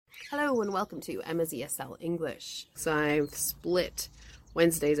Hello and welcome to Emma's ESL English. So I've split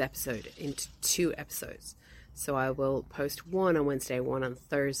Wednesday's episode into 2 episodes. So I will post one on Wednesday, one on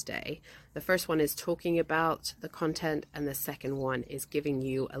Thursday. The first one is talking about the content, and the second one is giving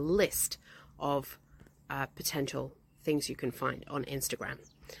you a list of potential things you can find on Instagram.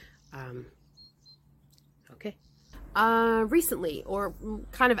 Recently, or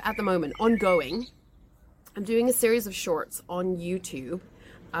kind of at the moment, ongoing, I'm doing a series of shorts on YouTube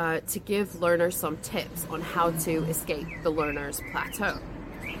to give learners some tips on how to escape the learner's plateau.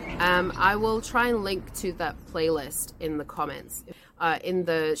 I will try and link to that playlist in the comments, in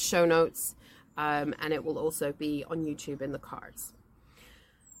the show notes, and it will also be on YouTube in the cards.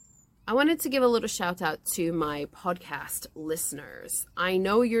 I wanted to give a little shout out to my podcast listeners. I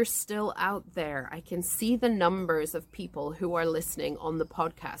know you're still out there. I can see the numbers of people who are listening on the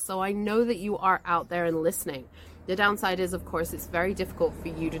podcast. So I know that you are out there and listening. The downside is, of course, it's very difficult for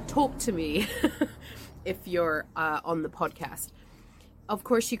you to talk to me if you're on the podcast. Of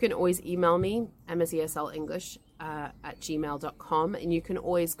course, you can always email me, emmaseslenglish at gmail.com, and you can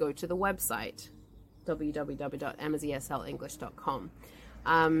always go to the website, www.emmaseslenglish.com.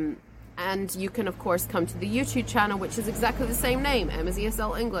 And you can, of course, come to the YouTube channel, which is exactly the same name, Emma's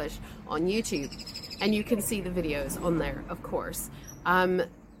ESL English, on YouTube. And you can see the videos on there, of course.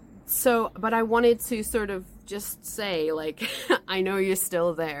 But I wanted to sort of just say, like, I know you're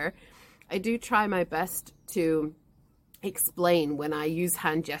still there. I do try my best to explain when I use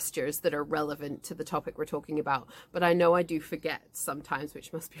hand gestures that are relevant to the topic we're talking about, but I know I do forget sometimes,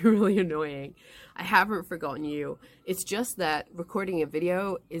 which must be really annoying. I haven't forgotten you. It's just that recording a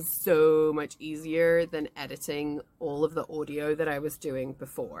video is so much easier than editing all of the audio that I was doing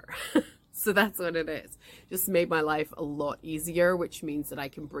before. So that's what it is. Just made my life a lot easier, which means that I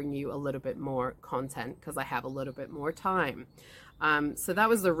can bring you a little bit more content because I have a little bit more time. So that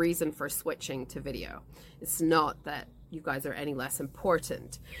was the reason for switching to video. It's not that you guys are any less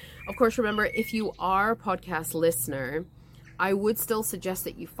important. Of course, remember, if you are a podcast listener, I would still suggest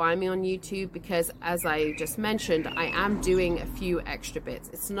that you find me on YouTube because, as I just mentioned, I am doing a few extra bits.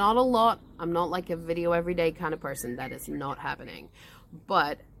 It's not a lot. I'm not like a video every day kind of person. That is not happening.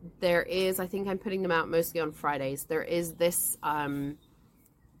 But there is, I think I'm putting them out mostly on Fridays. There is this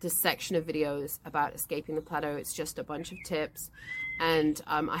section of videos about escaping the plateau. It's just a bunch of tips. And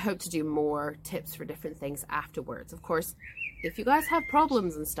I hope to do more tips for different things afterwards. Of course, if you guys have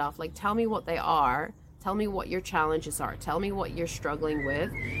problems and stuff, like, tell me what they are. Tell me what your challenges are. Tell me what you're struggling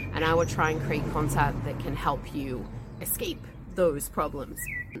with. And I will try and create content that can help you escape those problems.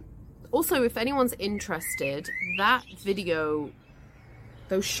 Also, if anyone's interested, that video,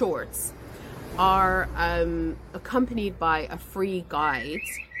 those shorts, are accompanied by a free guide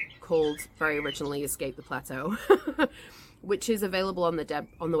called, very originally, Escape the Plateau, which is available on the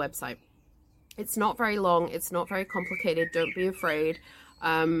website. It's not very long. It's not very complicated. Don't be afraid.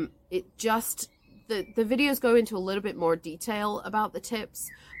 The videos go into a little bit more detail about the tips,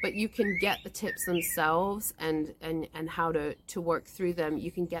 but you can get the tips themselves and how to work through them.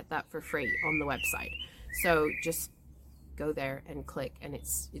 You can get that for free on the website. So just go there and click, and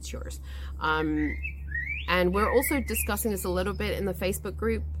it's yours. And we're also discussing this a little bit in the Facebook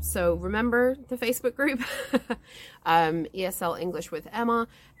group. So remember the Facebook group, ESL English with Emma,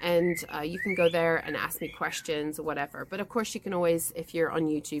 and you can go there and ask me questions or whatever. But of course, you can always, if you're on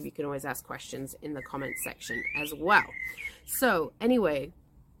YouTube, you can always ask questions in the comments section as well. So anyway,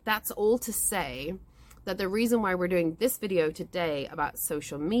 that's all to say that the reason why we're doing this video today about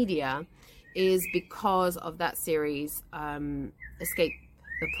social media is because of that series, Escape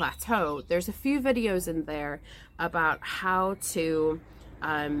the Plateau. There's a few videos in there about how to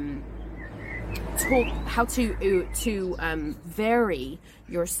vary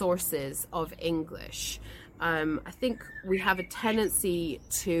your sources of English. I think we have a tendency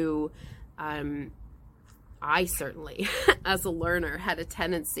to, I certainly, as a learner, had a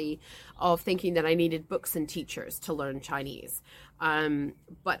tendency of thinking that I needed books and teachers to learn Chinese.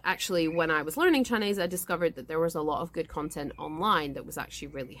 But actually, when I was learning Chinese, I discovered that there was a lot of good content online that was actually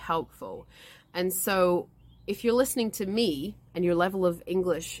really helpful. And so if you're listening to me and your level of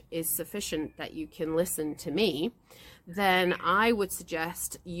English is sufficient that you can listen to me, then I would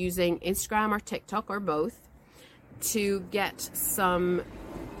suggest using Instagram or TikTok or both to get some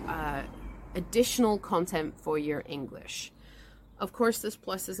additional content for your English. Of course, there's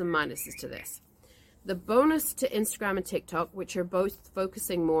pluses and minuses to this. The bonus to Instagram and TikTok, which are both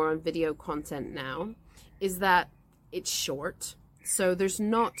focusing more on video content now, is that it's short. So there's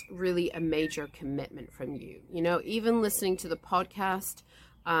not really a major commitment from you. You know, even listening to the podcast,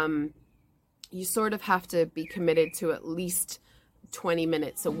 you sort of have to be committed to at least 20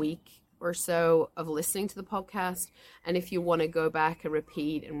 minutes a week or so of listening to the podcast. And if you want to go back and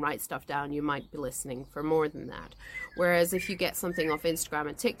repeat and write stuff down, you might be listening for more than that. Whereas if you get something off Instagram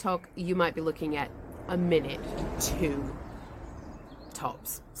and TikTok, you might be looking at a minute, 2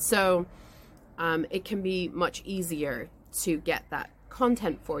 tops. So it can be much easier to get that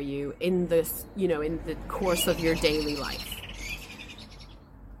content for you in this, in the course of your daily life.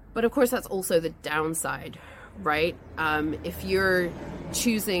 But of course, that's also the downside, right? If you're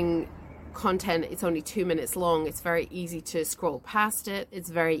choosing content, it's only 2 minutes long, it's very easy to scroll past it. It's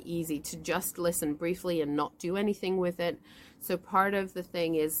very easy to just listen briefly and not do anything with it. So part of the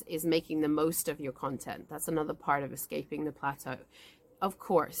thing is making the most of your content. That's another part of escaping the plateau. Of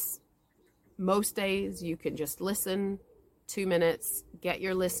course, most days you can just listen 2 minutes, get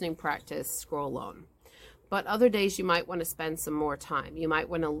your listening practice, scroll on. But other days you might want to spend some more time. You might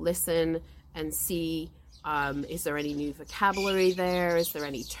want to listen and see, is there any new vocabulary there? Is there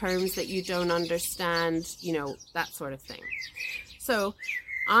any terms that you don't understand? That sort of thing. So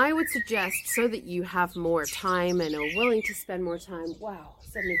I would suggest, so that you have more time and are willing to spend more time. Wow,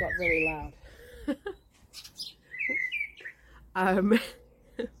 suddenly got really loud.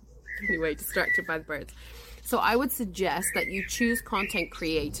 Anyway, distracted by the birds. So I would suggest that you choose content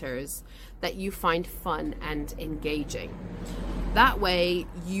creators that you find fun and engaging. That way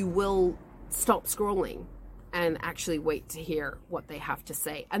you will stop scrolling and actually wait to hear what they have to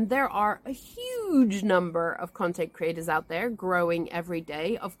say. And there are a huge number of content creators out there growing every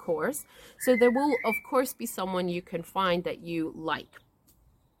day, of course. So there will, of course, be someone you can find that you like.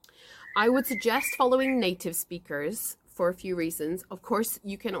 I would suggest following native speakers for a few reasons. Of course,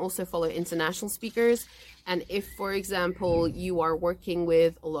 you can also follow international speakers. And if, for example, you are working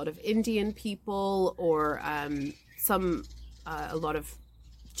with a lot of Indian people or a lot of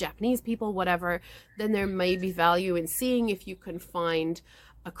Japanese people, whatever, then there may be value in seeing if you can find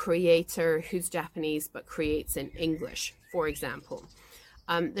a creator who's Japanese but creates in English, for example.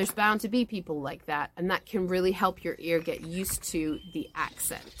 There's bound to be people like that, and that can really help your ear get used to the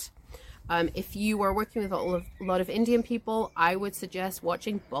accent. If you are working with a lot of Indian people, I would suggest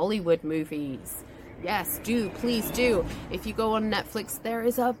watching Bollywood movies. Yes, please do. If you go on Netflix, there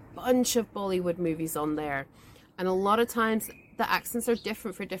is a bunch of Bollywood movies on there. And a lot of times the accents are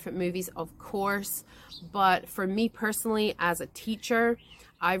different for different movies, of course. But for me personally, as a teacher,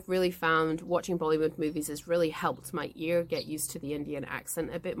 I've really found watching Bollywood movies has really helped my ear get used to the Indian accent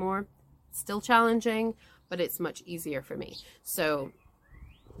a bit more. Still challenging, but it's much easier for me. So,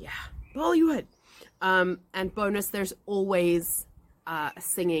 yeah, Bollywood. And bonus, there's always a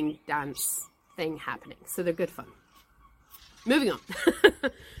singing dance thing happening. So they're good fun. Moving on.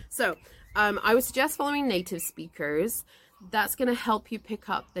 So, I would suggest following native speakers. That's going to help you pick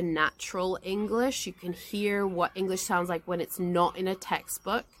up the natural English. You can hear what English sounds like when it's not in a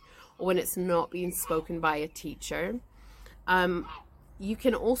textbook or when it's not being spoken by a teacher. You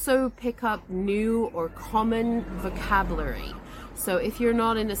can also pick up new or common vocabulary. So if you're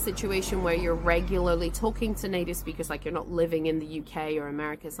not in a situation where you're regularly talking to native speakers, like you're not living in the UK or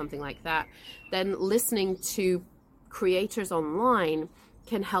America, something like that, then listening to creators online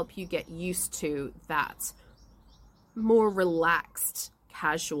can help you get used to that more relaxed,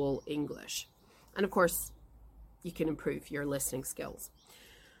 casual English. And of course, you can improve your listening skills.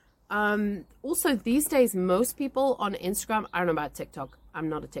 Also, these days, most people on Instagram, I don't know about TikTok. I'm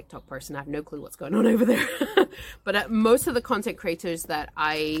not a TikTok person. I have no clue what's going on over there. But most of the content creators that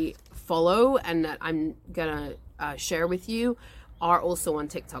I follow and that I'm going to share with you are also on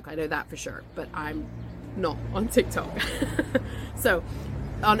TikTok. I know that for sure, but I'm not on TikTok. So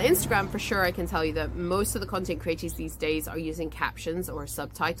on Instagram, for sure, I can tell you that most of the content creators these days are using captions or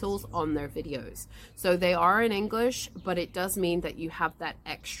subtitles on their videos. So they are in English, but it does mean that you have that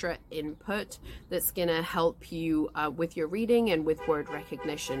extra input that's going to help you with your reading and with word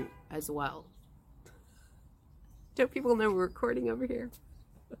recognition as well. Don't people know we're recording over here?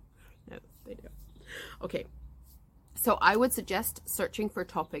 No, they don't. Okay. So I would suggest searching for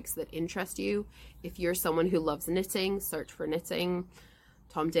topics that interest you. If you're someone who loves knitting, search for knitting.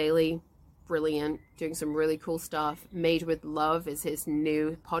 Tom Daly, brilliant, doing some really cool stuff. Made with Love is his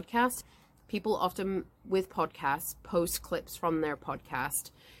new podcast. People often with podcasts post clips from their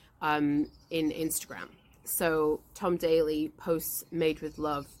podcast in Instagram. So Tom Daly posts Made with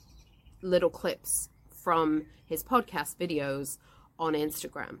Love little clips from his podcast videos on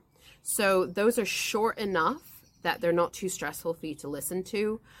Instagram. So those are short enough that they're not too stressful for you to listen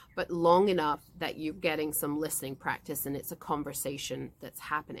to, but long enough that you're getting some listening practice and it's a conversation that's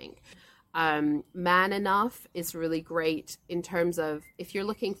happening. Man Enough is really great in terms of if you're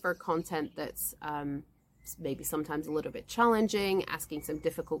looking for content that's maybe sometimes a little bit challenging, asking some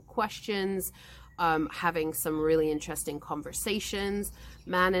difficult questions, having some really interesting conversations.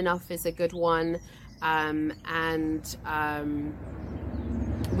 Man Enough is a good one.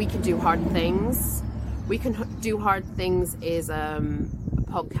 We Can Do Hard Things. We Can Do Hard Things is a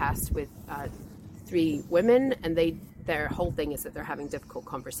podcast with 3 women, and their whole thing is that they're having difficult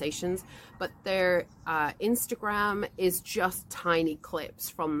conversations, but their Instagram is just tiny clips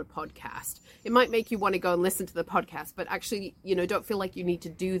from the podcast. It might make you want to go and listen to the podcast, but actually, don't feel like you need to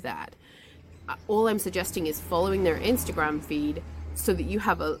do that. All I'm suggesting is following their Instagram feed so that you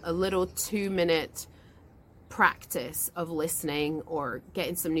have a little 2-minute practice of listening or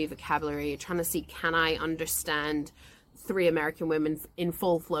getting some new vocabulary, trying to see, can I understand 3 American women in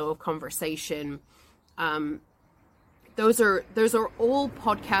full flow of conversation? Those are all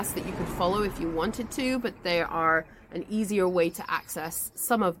podcasts that you could follow if you wanted to, but they are an easier way to access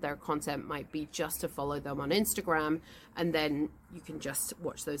some of their content. Might be just to follow them on Instagram, and then you can just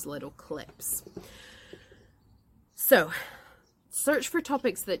watch those little clips. So search for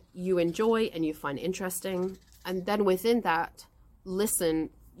topics that you enjoy and you find interesting, and then within that, listen.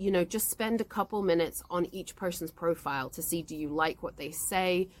 Just spend a couple minutes on each person's profile to see, do you like what they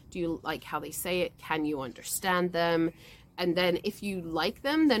say? Do you like how they say it? Can you understand them? And then if you like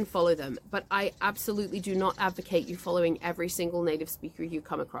them, then follow them. But I absolutely do not advocate you following every single native speaker you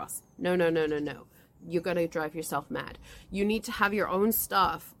come across. No. You're going to drive yourself mad. You need to have your own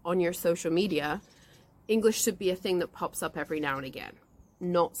stuff on your social media. English should be a thing that pops up every now and again,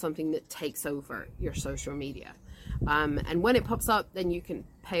 not something that takes over your social media. And when it pops up, then you can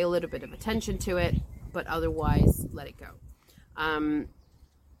pay a little bit of attention to it, but otherwise let it go.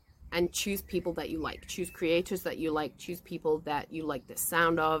 And choose people that you like, choose creators that you like, choose people that you like the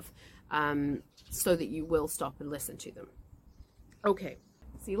sound of, so that you will stop and listen to them. Okay,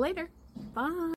 see you later. Bye.